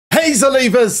Hey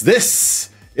Zalivers,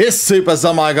 this is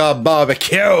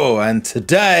SUPERZOMGBBQ, and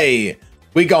today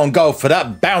we gonna go for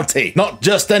that bounty. Not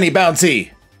just any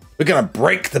bounty. We're gonna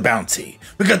break the bounty.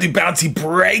 We're gonna do bounty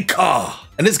breaker,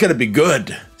 and it's gonna be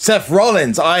good. Seth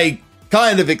Rollins, I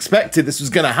kind of expected this was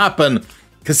gonna happen,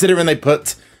 considering they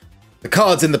put the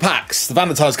cards in the packs, the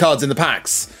Valentine's cards in the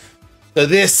packs. So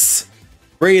this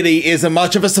really isn't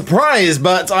much of a surprise,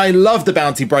 but I love the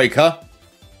bounty breaker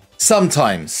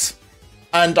sometimes.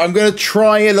 And I'm going to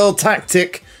try a little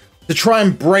tactic to try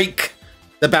and break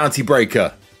the bounty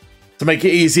breaker to make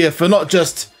it easier for not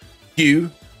just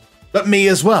you, but me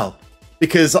as well.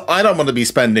 Because I don't want to be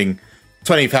spending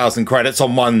 20,000 credits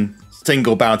on one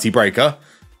single bounty breaker.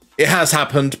 It has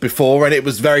happened before and it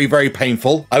was very, very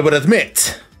painful, I would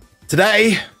admit.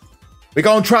 Today, we're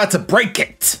going to try to break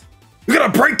it. We're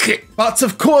gonna break it! But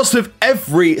of course, with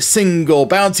every single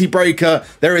bounty breaker,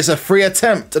 there is a free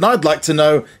attempt, and I'd like to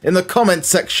know in the comments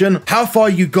section how far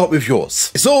you got with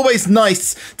yours. It's always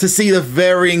nice to see the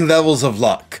varying levels of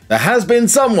luck. There has been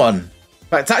someone, in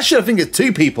fact, actually I think it's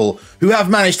two people, who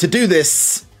have managed to do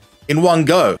this in one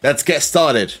go. Let's get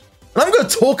started. And I'm gonna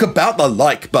talk about the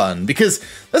like button, because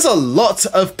there's a lot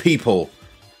of people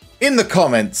in the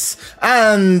comments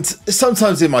and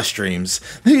sometimes in my streams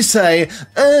who say,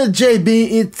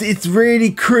 JB, it's really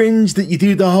cringe that you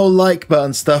do the whole like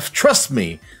button stuff. Trust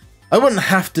me, I wouldn't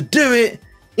have to do it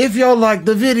if y'all like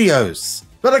the videos.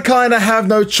 But I kind of have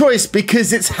no choice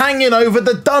because it's hanging over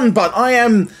the done button. I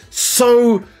am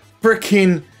so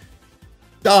freaking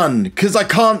done because I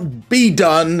can't be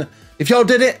done. If y'all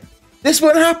did it, this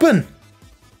wouldn't happen.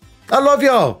 I love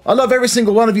y'all. I love every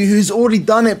single one of you who's already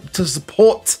done it to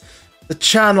support the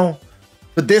channel,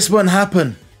 but this won't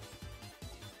happen.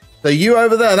 So you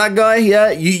over there, that guy,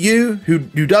 yeah, you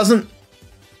who doesn't,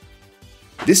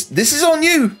 this is on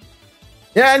you.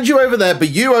 Yeah, and you over there, but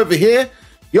you over here,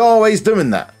 you're always doing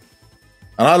that.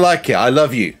 And I like it, I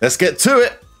love you. Let's get to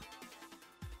it.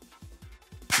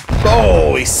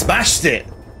 Oh, he smashed it.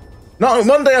 No,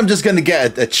 one day I'm just going to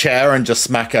get a chair and just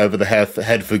smack it over the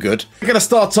head for good. We're going to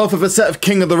start off with a set of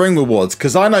King of the Ring rewards,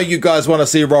 because I know you guys want to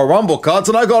see Royal Rumble cards,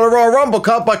 and I got a Royal Rumble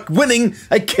card by winning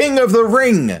a King of the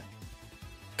Ring.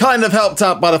 Kind of helped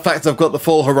out by the fact I've got the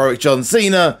full heroic John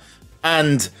Cena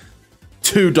and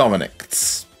 2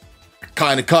 Dominics.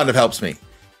 Kind of helps me.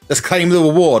 Let's claim the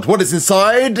reward. What is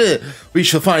inside? We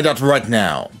shall find out right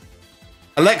now.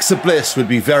 Alexa Bliss would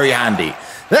be very handy.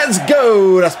 Let's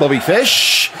go. That's Bobby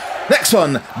Fish. Next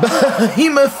one,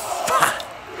 Behemoth,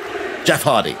 Jeff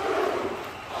Hardy.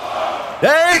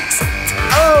 Next,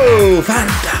 oh,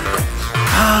 Fandango.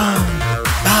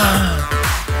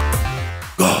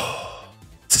 Oh,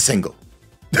 it's a single.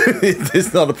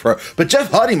 It's not a pro, but Jeff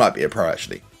Hardy might be a pro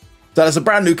actually. So that's a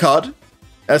brand new card.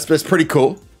 That's pretty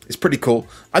cool. It's pretty cool.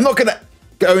 I'm not gonna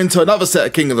go into another set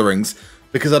of King of the Rings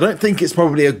because I don't think it's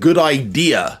probably a good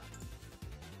idea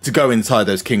to go inside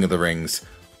those King of the Rings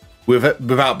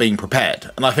without being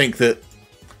prepared. And I think that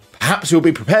perhaps we'll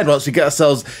be prepared once we get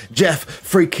ourselves Jeff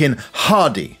freaking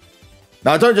Hardy.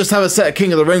 Now, I don't just have a set of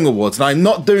King of the Ring awards, and I'm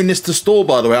not doing this to stall,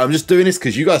 by the way. I'm just doing this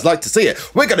because you guys like to see it.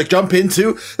 We're going to jump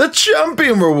into the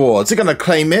Champion rewards. We're going to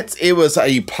claim it. It was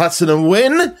a platinum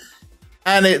win,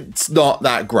 and it's not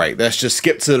that great. Let's just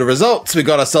skip to the results. We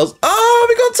got ourselves... Oh,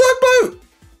 we got Tugboat!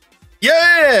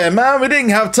 Yeah, man, we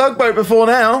didn't have Tugboat before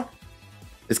now.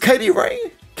 It's Katie Ray.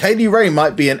 Katie Ray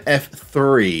might be an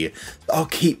F3. I'll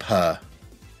keep her.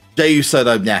 Jey Uso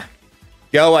though, nah.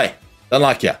 Go away. Don't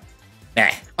like ya. Nah.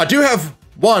 I do have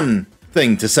one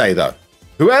thing to say though.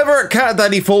 Whoever at Cat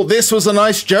Daddy thought this was a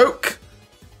nice joke,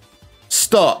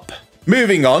 stop.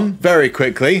 Moving on very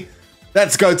quickly.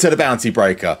 Let's go to the bounty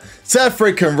breaker. Seth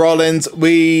freaking Rollins.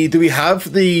 Do we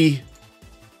have the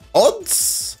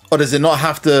odds? Or does it not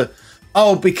have to?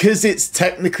 Oh, because it's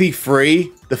technically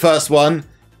free, the first one,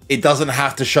 it doesn't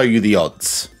have to show you the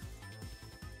odds.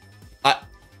 I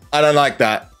don't like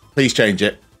that. Please change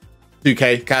it.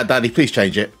 2K, Cat Daddy, please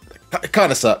change it. It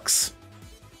kind of sucks.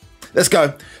 Let's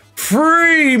go.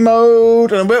 Free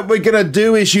mode. And what we're going to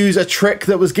do is use a trick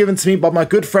that was given to me by my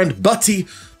good friend Butty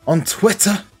on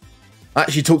Twitter. I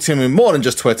actually talked to him in more than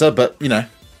just Twitter, but, you know.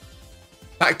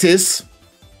 Fact is,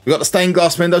 we got the stained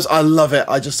glass windows. I love it.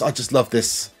 I just love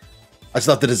this. I just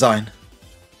love the design.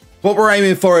 What we're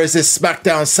aiming for is this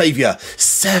Smackdown Saviour,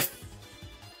 Seth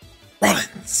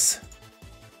Rollins.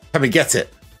 Can we get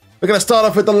it? We're going to start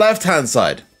off with the left-hand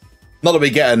side. Not that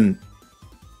we get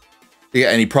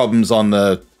any problems on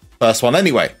the first one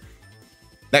anyway.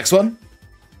 Next one.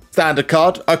 Standard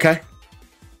card. Okay.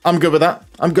 I'm good with that.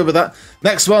 I'm good with that.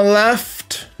 Next one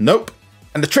left. Nope.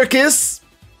 And the trick is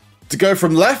to go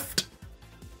from left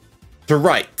to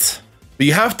right. But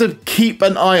you have to keep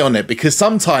an eye on it because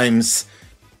sometimes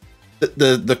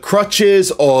the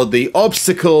crutches or the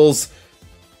obstacles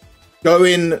go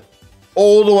in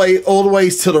all the way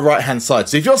to the right hand side.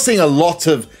 So if you're seeing a lot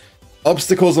of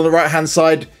obstacles on the right hand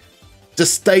side,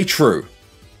 just stay true.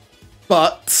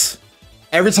 But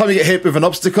every time you get hit with an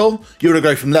obstacle, you're gonna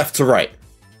go from left to right.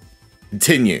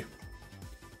 Continue.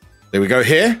 There we go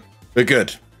here. We're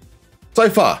good. So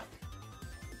far.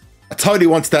 I totally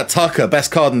wanted that Tucker,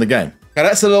 best card in the game. Okay,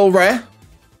 that's a little rare.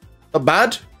 Not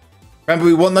bad. Remember,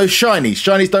 we want those shinies.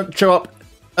 Shinies don't show up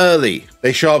early.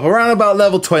 They show up around about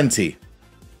level 20.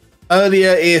 Earlier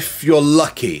if you're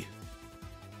lucky.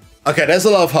 Okay, there's a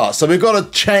lot of hearts. So we've got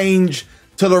to change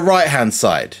to the right-hand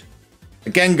side.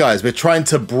 Again, guys, we're trying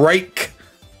to break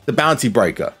the bounty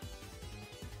breaker.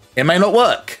 It may not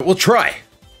work. We'll try.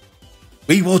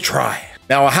 We will try.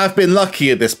 Now, I have been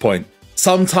lucky at this point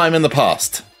sometime in the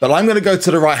past, but I'm going to go to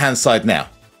the right-hand side now.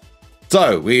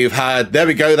 So we've had, there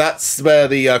we go. That's where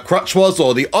the crutch was,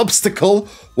 or the obstacle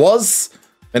was.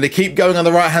 And they keep going on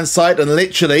the right-hand side, and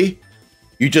literally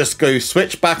you just go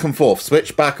switch back and forth,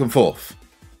 switch back and forth.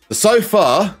 So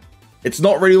far, it's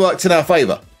not really worked in our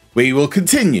favor. We will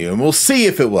continue and we'll see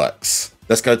if it works.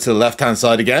 Let's go to the left-hand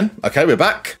side again. Okay, we're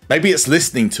back. Maybe it's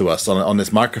listening to us on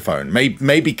this microphone.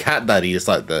 Maybe Cat Daddy is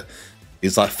like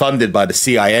funded by the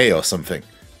CIA or something.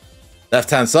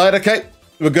 Left-hand side, okay,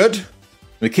 we're good.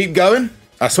 We keep going.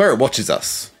 I swear it watches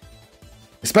us.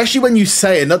 Especially when you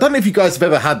say, and I don't know if you guys have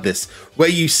ever had this, where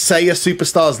you say a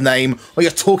superstar's name or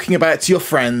you're talking about it to your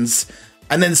friends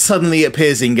and then suddenly it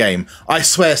appears in game. I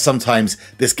swear sometimes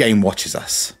this game watches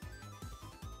us.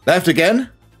 Left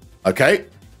again. Okay.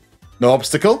 No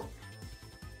obstacle.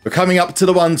 We're coming up to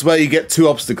the ones where you get 2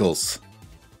 obstacles.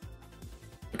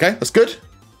 Okay, that's good.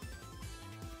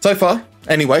 So far,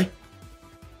 anyway.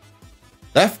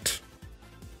 Left.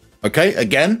 Okay,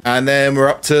 again. And then we're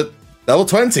up to level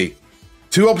 20.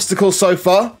 2 obstacles so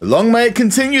far. Long may it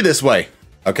continue this way.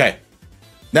 Okay.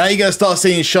 Now you're going to start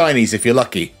seeing shinies if you're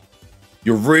lucky.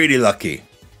 You're really lucky.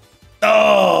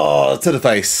 Oh, to the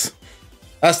face.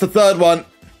 That's the 3rd one.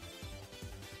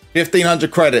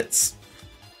 1,500 credits.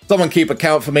 Someone keep a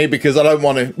count for me because I don't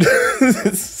want to.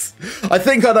 I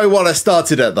think I know what I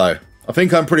started at though. I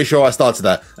think I'm pretty sure I started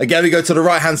at. Again, we go to the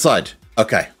right-hand side.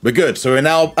 Okay, we're good. So we're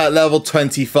now at level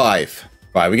 25.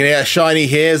 Right, we're going to get a shiny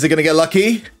here. Is it going to get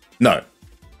lucky? No.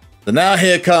 So now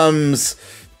here comes...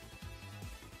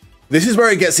 This is where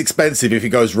it gets expensive if it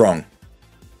goes wrong.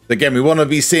 Again, we want to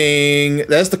be seeing...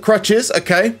 There's the crutches.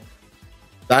 Okay.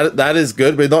 That is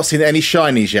good. We've not seen any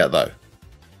shinies yet, though.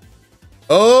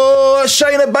 Oh,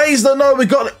 Shayna Baszler. No, we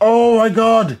got it. Oh, my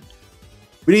God.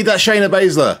 We need that Shayna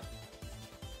Baszler.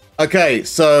 Okay,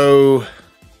 so...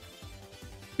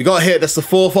 We got hit. That's the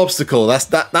 4th obstacle.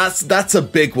 That's a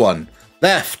big one.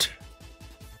 Left.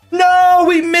 No,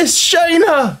 we missed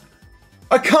Shayna.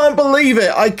 I can't believe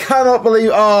it. I cannot believe...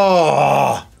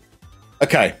 Oh.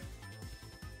 Okay.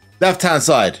 Left-hand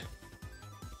side.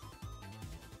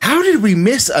 How did we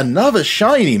miss another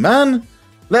shiny, man?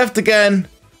 Left again.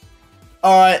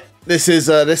 All right. This is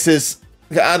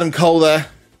we got Adam Cole there.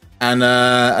 And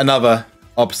another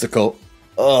obstacle.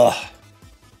 Ugh.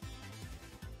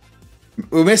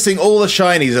 We're missing all the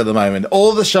shinies at the moment.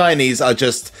 All the shinies are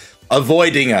just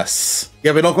avoiding us.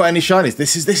 Yeah, we've not got any shinies.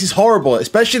 This is horrible.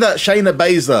 Especially that Shayna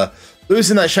Baszler.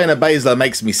 Losing that Shayna Baszler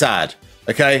makes me sad.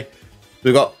 Okay.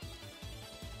 We've got...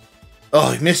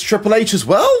 Oh, he missed Triple H as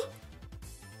well?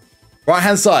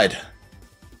 Right-hand side.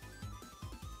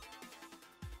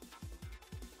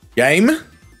 Game?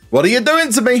 What are you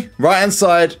doing to me? Right-hand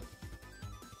side.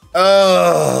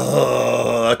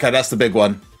 Oh, okay, that's the big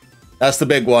one. That's the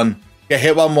big one. Get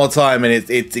hit one more time and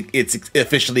it's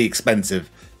officially expensive.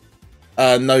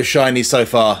 No shiny so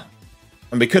far.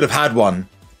 And we could have had one.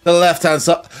 To the left-hand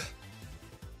side.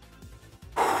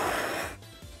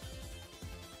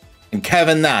 And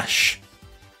Kevin Nash.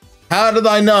 How did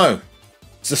I know?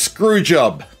 It's a screw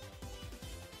job.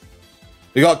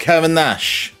 We got Kevin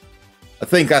Nash. I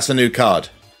think that's a new card.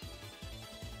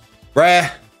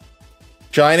 Rare.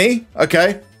 Shiny.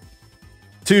 Okay.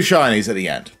 2 shinies at the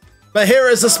end. But here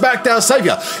is the Smackdown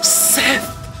Saviour. Seth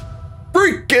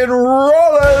freaking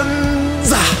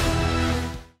Rollins.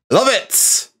 Love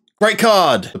it. Great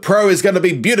card. The Pro is going to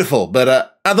be beautiful. But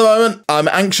at the moment, I'm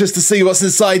anxious to see what's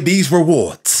inside these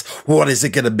rewards. What is it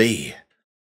going to be?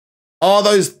 Are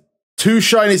those 2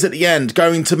 shinies at the end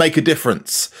going to make a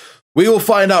difference? We will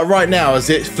find out right now as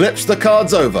it flips the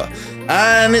cards over.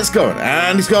 And it's going.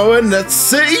 And it's going. Let's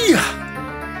see.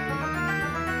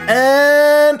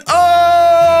 And...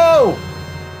 Oh!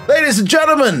 Ladies and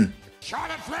gentlemen.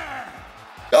 Charlotte Flair.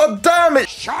 God damn it.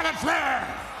 Charlotte Flair.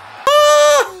 Oh!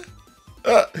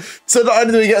 So not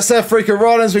only do we get Seth freaking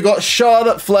Rollins, we got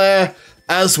Charlotte Flair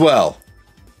as well.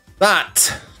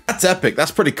 That's epic.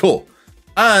 That's pretty cool.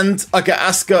 And I get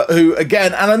Asuka, who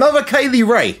again, and another Kaylee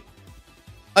Ray.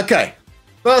 Okay,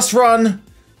 first run,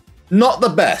 not the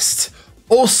best.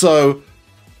 Also,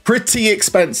 pretty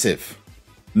expensive.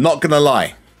 Not gonna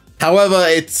lie. However,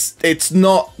 it's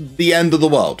not the end of the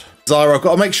world. Zara, I've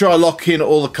got to make sure I lock in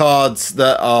all the cards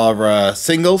that are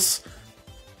singles,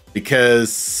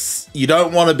 because you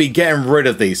don't want to be getting rid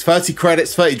of these. 30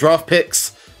 credits, 30 draft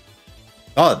picks.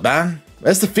 God, man.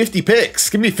 Where's the 50 picks?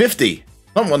 Give me 50.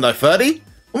 I don't want no 30.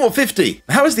 I want 50.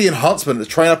 How is the enhancement, the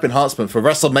train-up enhancement for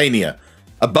WrestleMania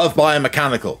above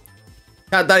biomechanical?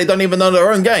 Cat Daddy don't even know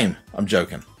their own game. I'm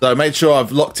joking. So make sure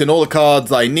I've locked in all the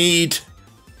cards I need.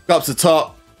 Go up to the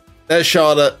top. There's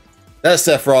Charlotte. There's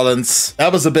Seth Rollins.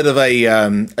 That was a bit of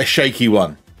a shaky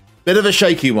one. Bit of a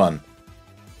shaky one.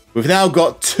 We've now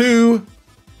got 2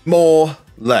 more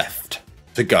left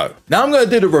to go. Now I'm going to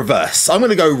do the reverse. I'm going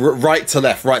to go right to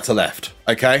left,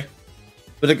 okay?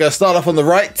 We're going to start off on the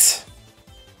right.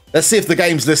 Let's see if the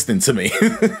game's listening to me.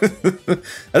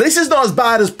 At least it's not as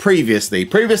bad as previously.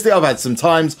 Previously, I've had some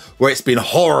times where it's been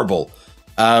horrible.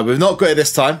 We've not got it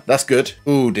this time. That's good.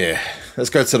 Oh dear. Let's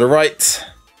go to the right.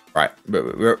 Right,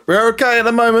 we're okay at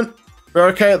the moment. We're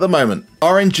okay at the moment.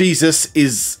 Orange Jesus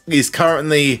is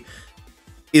currently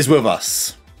with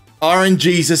us. Orange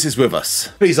Jesus is with us.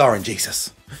 Please, Orange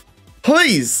Jesus.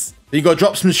 Please. You got to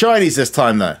drop some shinies this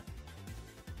time, though.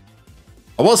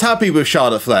 I was happy with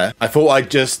Charlotte Flair. I thought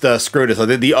I'd just screwed us. I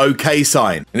did the OK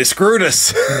sign, and it screwed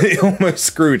us. It almost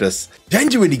screwed us.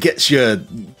 Genuinely gets you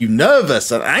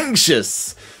nervous and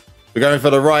anxious. We're going for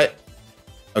the right.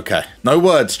 Okay, no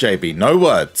words, JB. No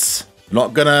words.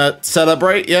 Not gonna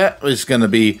celebrate yet. We're just gonna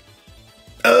be.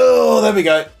 Oh, there we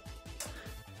go.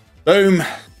 Boom.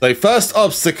 So first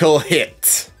obstacle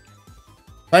hit.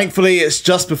 Thankfully, it's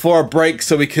just before a break,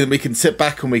 so we can sit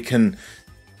back and we can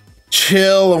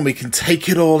chill and we can take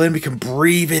it all in. We can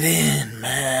breathe it in,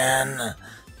 man.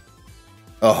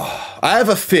 Oh, I have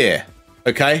a fear.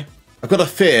 Okay, I've got a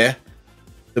fear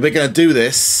that we're gonna do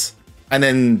this, and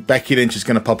then Becky Lynch is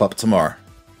gonna pop up tomorrow.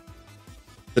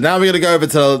 So now we're gonna go over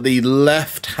to the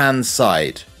left-hand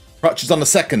side. Crutch is on the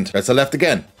second. Go to the left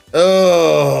again.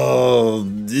 Oh,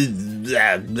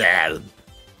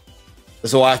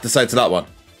 that's all I have to say to that one.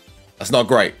 That's not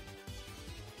great.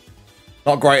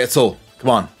 Not great at all. Come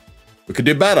on. We could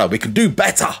do better. We could do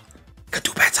better. We could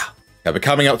do better. Okay, we're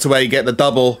coming up to where you get the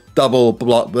double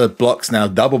blocks now.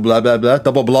 Double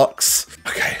blocks.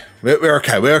 Okay. We're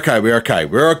okay. We're okay. We're okay.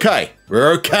 We're okay.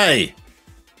 We're okay.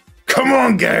 Come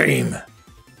on, game.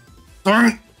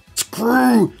 Don't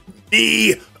screw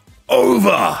me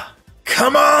over.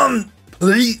 Come on,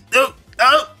 please.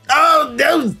 Oh,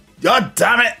 no. God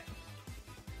damn it.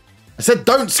 I said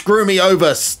don't screw me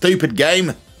over, stupid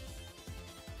game.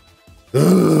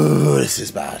 Ooh, this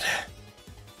is bad.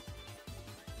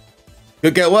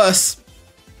 Could get worse.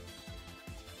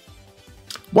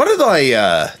 Why did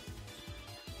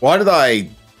I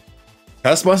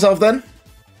curse myself then?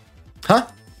 Huh?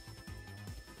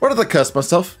 Why did I curse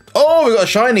myself? Oh, we got a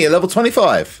shiny at level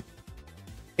 25.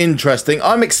 Interesting.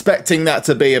 I'm expecting that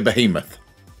to be a behemoth.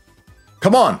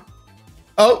 Come on.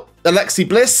 Oh, Alexi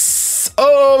Bliss.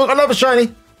 Oh, we got another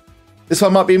shiny. This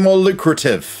one might be more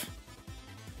lucrative.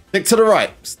 Stick to the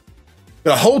right.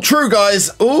 Got a whole true, guys.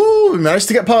 Ooh, we managed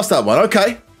to get past that one.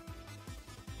 Okay.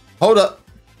 Hold up.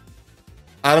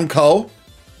 Adam Cole.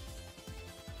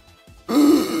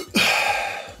 I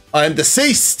am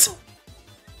deceased.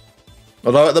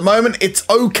 Although at the moment, it's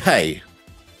okay.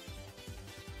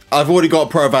 I've already got a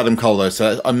pro of Adam Cole, though,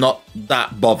 so I'm not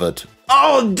that bothered.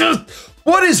 Oh, just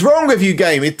what is wrong with you,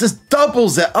 game? It just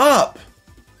doubles it up.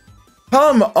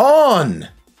 Come on.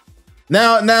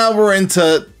 Now we're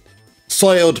into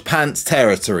soiled pants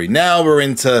territory. Now we're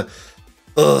into...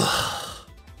 Ugh.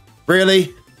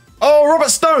 Really? Oh, Robert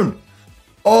Stone.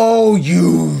 Oh,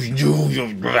 you.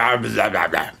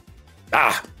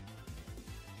 Ah.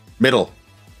 Middle.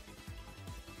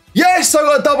 Yes, I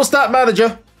got a double stat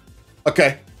manager.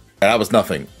 Okay. That was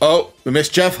nothing. Oh, we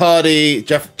missed Jeff Hardy.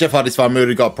 Jeff Hardy's fine. We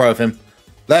already got a pro of him.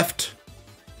 Left.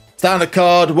 Standard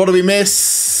card. What do we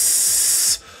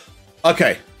miss?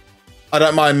 Okay. I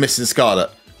don't mind missing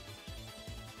Scarlet.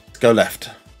 Let's go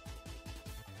left.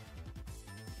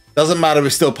 Doesn't matter. We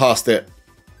still passed it.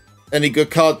 Any good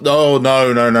card? No.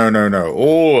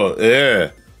 Oh,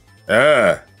 yeah.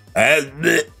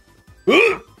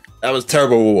 That was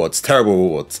terrible rewards. Terrible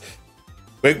rewards.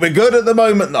 We're good at the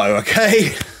moment, though,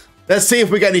 okay? Let's see if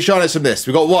we get any shinies from this.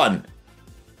 We got one.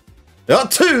 We got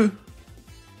two.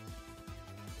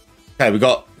 Okay, we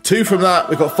got 2 from that.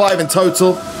 We've got 5 in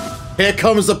total. Here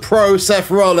comes the pro Seth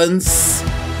Rollins.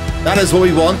 That is what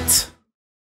we want.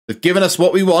 They've given us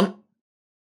what we want.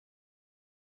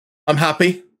 I'm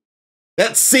happy.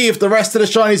 Let's see if the rest of the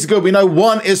shinies are good. We know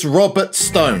one is Robert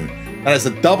Stone. That is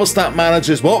a double stat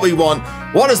manager is what we want.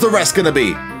 What is the rest going to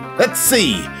be? Let's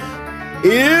see.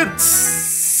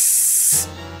 It's...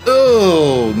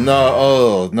 Oh, no.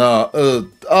 Oh, no.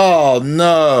 Oh,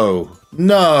 no.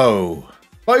 No.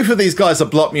 Both of these guys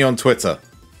have blocked me on Twitter.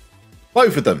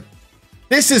 Both of them.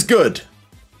 This is good.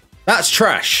 That's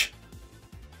trash.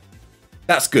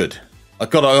 That's good. I've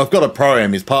got a pro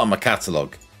him. He's part of my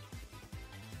catalogue.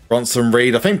 Bronson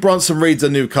Reed. I think Bronson Reed's a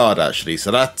new card, actually.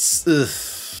 So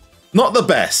that's not the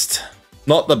best.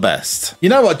 Not the best. You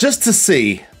know what? Just to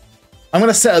see, I'm going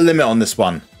to set a limit on this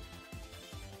one.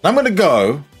 I'm going to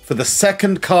go for the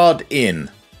second card in.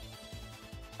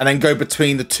 And then go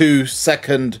between the 2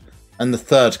 second and the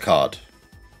 3rd card.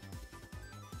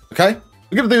 Okay?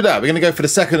 We're going to do that. We're going to go for the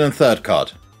 2nd and 3rd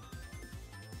card.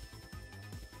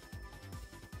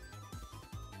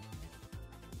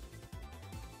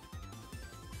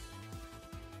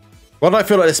 Why do I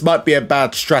feel like this might be a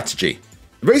bad strategy?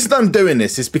 The reason I'm doing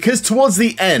this is because towards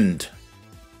the end...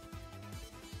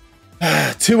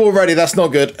 2 already, that's not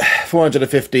good.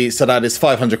 450, so that is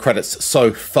 500 credits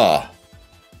so far.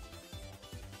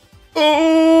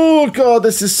 Oh, God,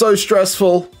 this is so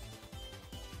stressful.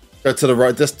 Go to the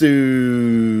right. Let's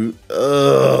do...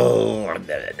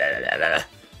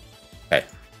 Okay.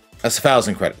 That's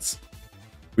 1,000 credits.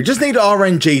 We just need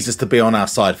RNGesus to be on our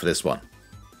side for this one.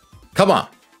 Come on.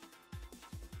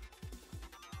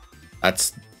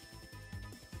 That's...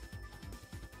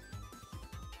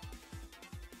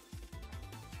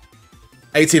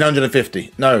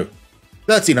 $1,850. No.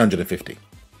 1,350.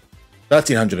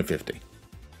 1,350.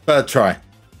 3rd try.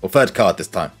 Or 3rd card this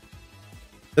time.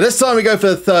 So this time we go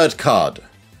for the 3rd card.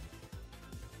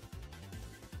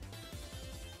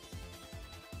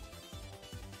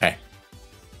 Okay.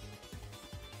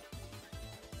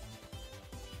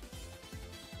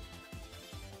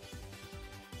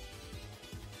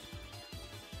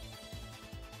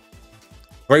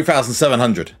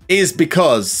 $3,700 is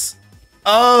because...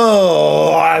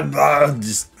 Oh, I'm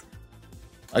just...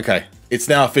 Okay. It's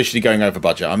now officially going over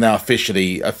budget. I'm now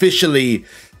officially... I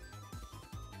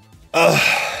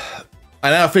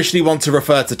now officially want to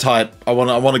refer to type. I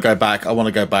want to go back. I want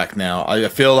to go back now. I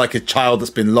feel like a child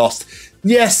that's been lost.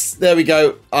 Yes, there we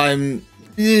go.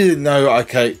 No,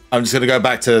 okay. I'm just gonna go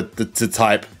back to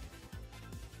type.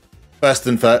 First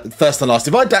and last.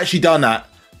 If I'd actually done that,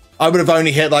 I would have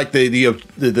only hit like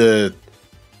the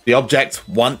object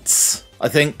once, I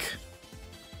think.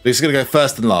 We're just gonna go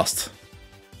first and last.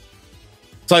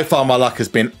 So far, my luck has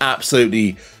been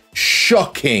absolutely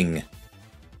shocking.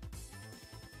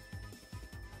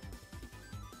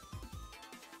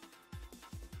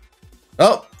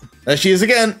 Oh, there she is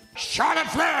again. Charlotte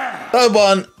Flair. 3rd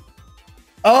one.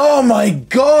 Oh my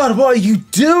God, what are you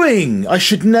doing? I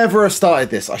should never have started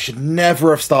this. I should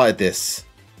never have started this.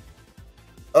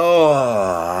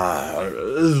 Oh.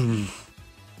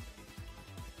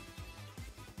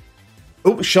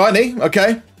 Oh, shiny.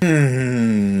 Okay.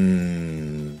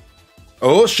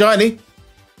 Oh, shiny.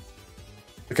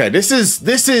 Okay, this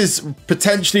is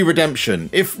potentially redemption.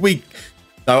 If we...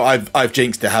 No, I've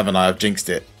jinxed it, haven't I? I've jinxed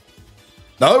it.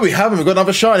 No, we haven't. We've got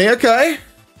another shiny. Okay.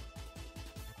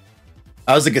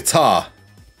 That was a guitar.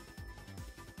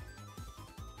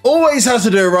 Always has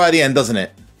to do it right at the end, doesn't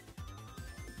it?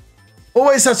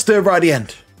 Always has to do it right at the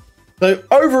end. So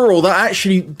overall, that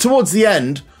actually, towards the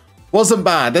end, wasn't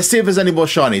bad. Let's see if there's any more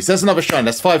shinies. There's another shiny.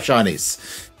 That's 5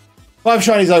 shinies. 5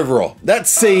 shinies overall. Let's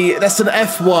see. That's an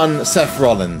F1 Seth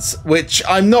Rollins, which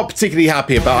I'm not particularly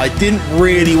happy about. I didn't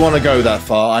really want to go that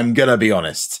far. I'm going to be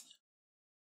honest.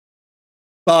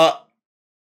 But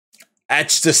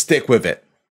let's just stick with it.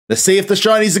 Let's see if the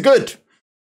shinies are good.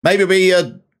 Maybe we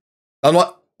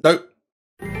unlock. No.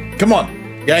 Come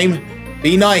on, game.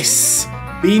 Be nice.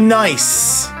 Be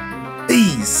nice.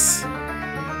 Please.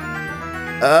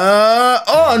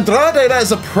 Oh, Andrade, that's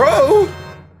a pro.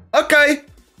 Okay.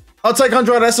 I'll take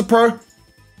Andrade as a pro.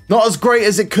 Not as great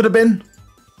as it could have been,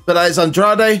 but that is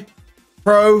Andrade.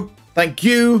 Pro. Thank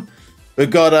you. We've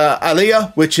got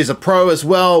Aliyah, which is a pro as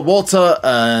well. Walter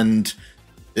and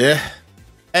F2,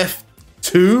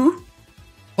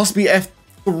 possibly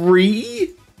F3.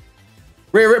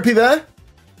 Rhea Ripley there.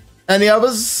 Any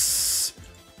others?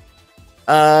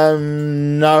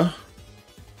 No.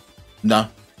 No.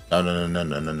 But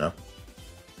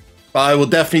I will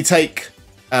definitely take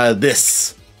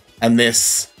this and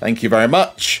this. Thank you very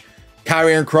much.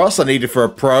 Karrion Kross, I needed for a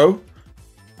pro.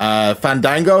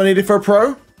 Fandango, I needed for a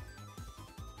pro.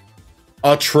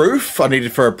 R-Truth, I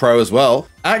needed for a pro as well.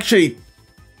 Actually,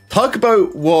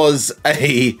 Tugboat was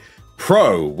a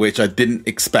pro, which I didn't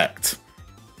expect.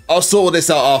 I'll sort this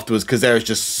out afterwards because there is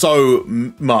just so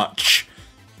much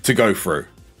to go through.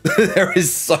 There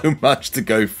is so much to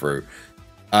go through.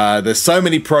 There's so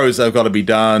many pros that have got to be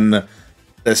done.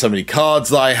 There's so many cards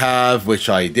that I have, which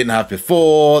I didn't have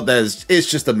before. It's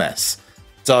just a mess.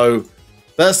 So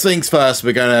first things first,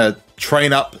 we're going to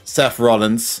train up Seth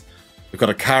Rollins. We've got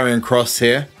a Carrion Cross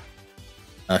here.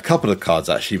 A couple of cards,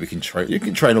 actually, we can train. You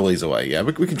can train all these away. Yeah,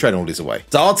 we can train all these away.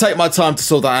 So I'll take my time to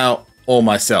sort that out all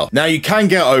myself. Now, you can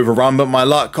get overrun, but my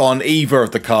luck on either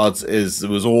of the cards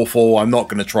was awful. I'm not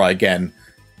going to try again.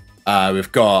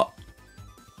 We've got...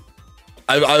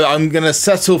 I'm going to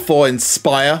settle for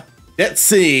Inspire. Let's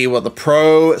see what the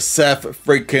Pro Seth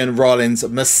freaking Rollins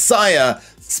Messiah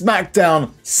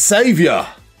Smackdown Saviour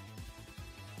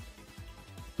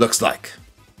looks like.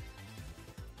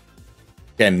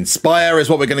 Again, Inspire is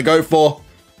what we're going to go for.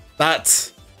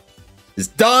 That is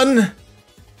done.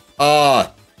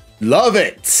 Ah, love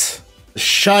it. The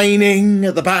shining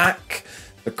at the back,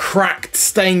 the cracked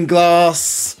stained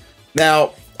glass.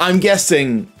 Now, I'm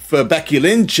guessing for Becky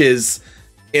Lynch's,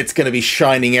 it's going to be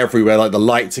shining everywhere. Like the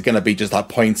lights are going to be just like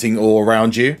pointing all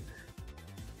around you.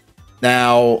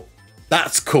 Now,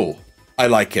 that's cool. I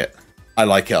like it. I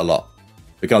like it a lot.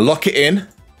 We're going to lock it in.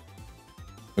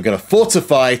 We're going to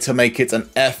fortify to make it an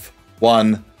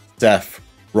F1 Seth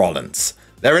Rollins.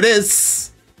 There it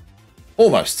is.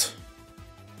 Almost.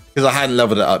 Because I hadn't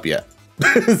leveled it up yet.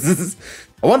 I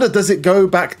wonder, does it go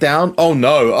back down? Oh,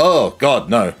 no. Oh, God,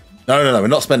 no. No. We're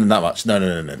not spending that much. No.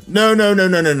 No.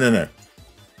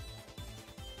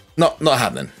 Not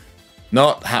happening.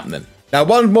 Not happening. Now,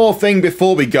 one more thing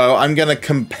before we go. I'm going to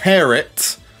compare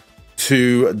it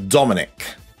to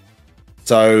Dominic.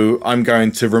 So I'm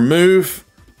going to remove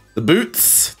the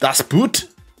boots. Das Boot.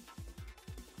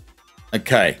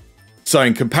 Okay. So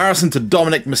in comparison to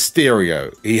Dominic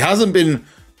Mysterio, he hasn't been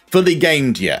fully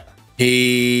gamed yet.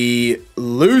 He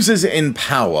loses in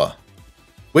power,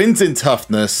 wins in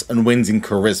toughness, and wins in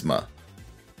charisma.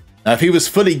 Now, if he was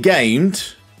fully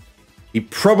gamed, he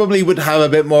probably would have a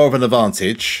bit more of an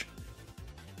advantage.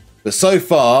 But so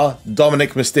far,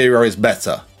 Dominic Mysterio is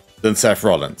better than Seth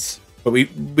Rollins. But we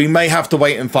may have to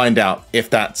wait and find out if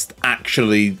that's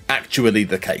actually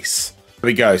the case. Here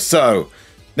we go. So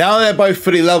now they're both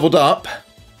fully leveled up.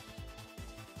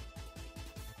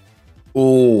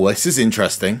 Oh, this is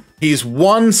interesting. He's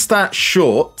 1 stat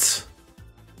short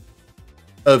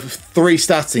of 3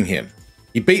 statting him.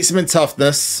 He beats him in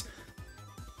toughness,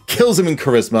 kills him in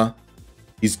charisma.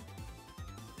 He's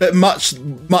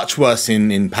much worse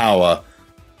in power.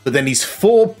 But then he's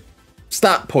 4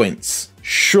 stat points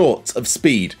short of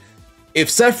speed. If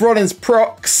Seth Rollins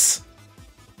procs,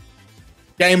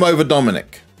 game over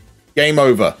Dominic. Game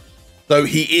over. So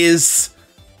he is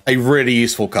a really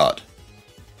useful card.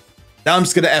 Now I'm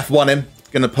just going to F1 him.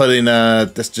 Going to put in,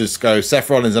 let's just go Seth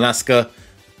Rollins and Asuka.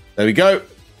 There we go.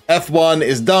 F1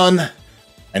 is done.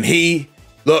 And he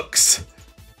looks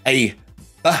a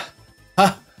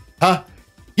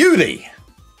beauty.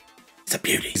 He's a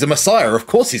beauty. He's a messiah. Of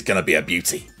course he's going to be a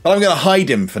beauty. But I'm going to hide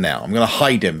him for now. I'm going to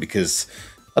hide him because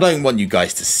I don't want you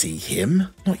guys to see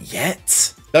him. Not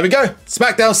yet. There we go.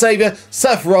 Smackdown Saviour,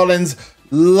 Seth Rollins.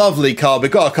 Lovely card.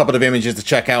 We've got a couple of images to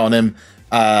check out on him.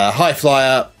 High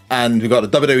Flyer. And we've got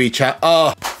the WWE chat.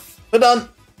 Ah, we're done.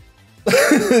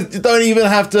 You don't even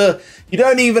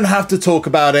have to talk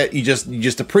about it. You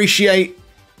just appreciate.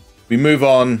 We move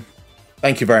on.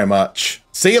 Thank you very much.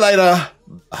 See you later.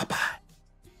 Bye-bye.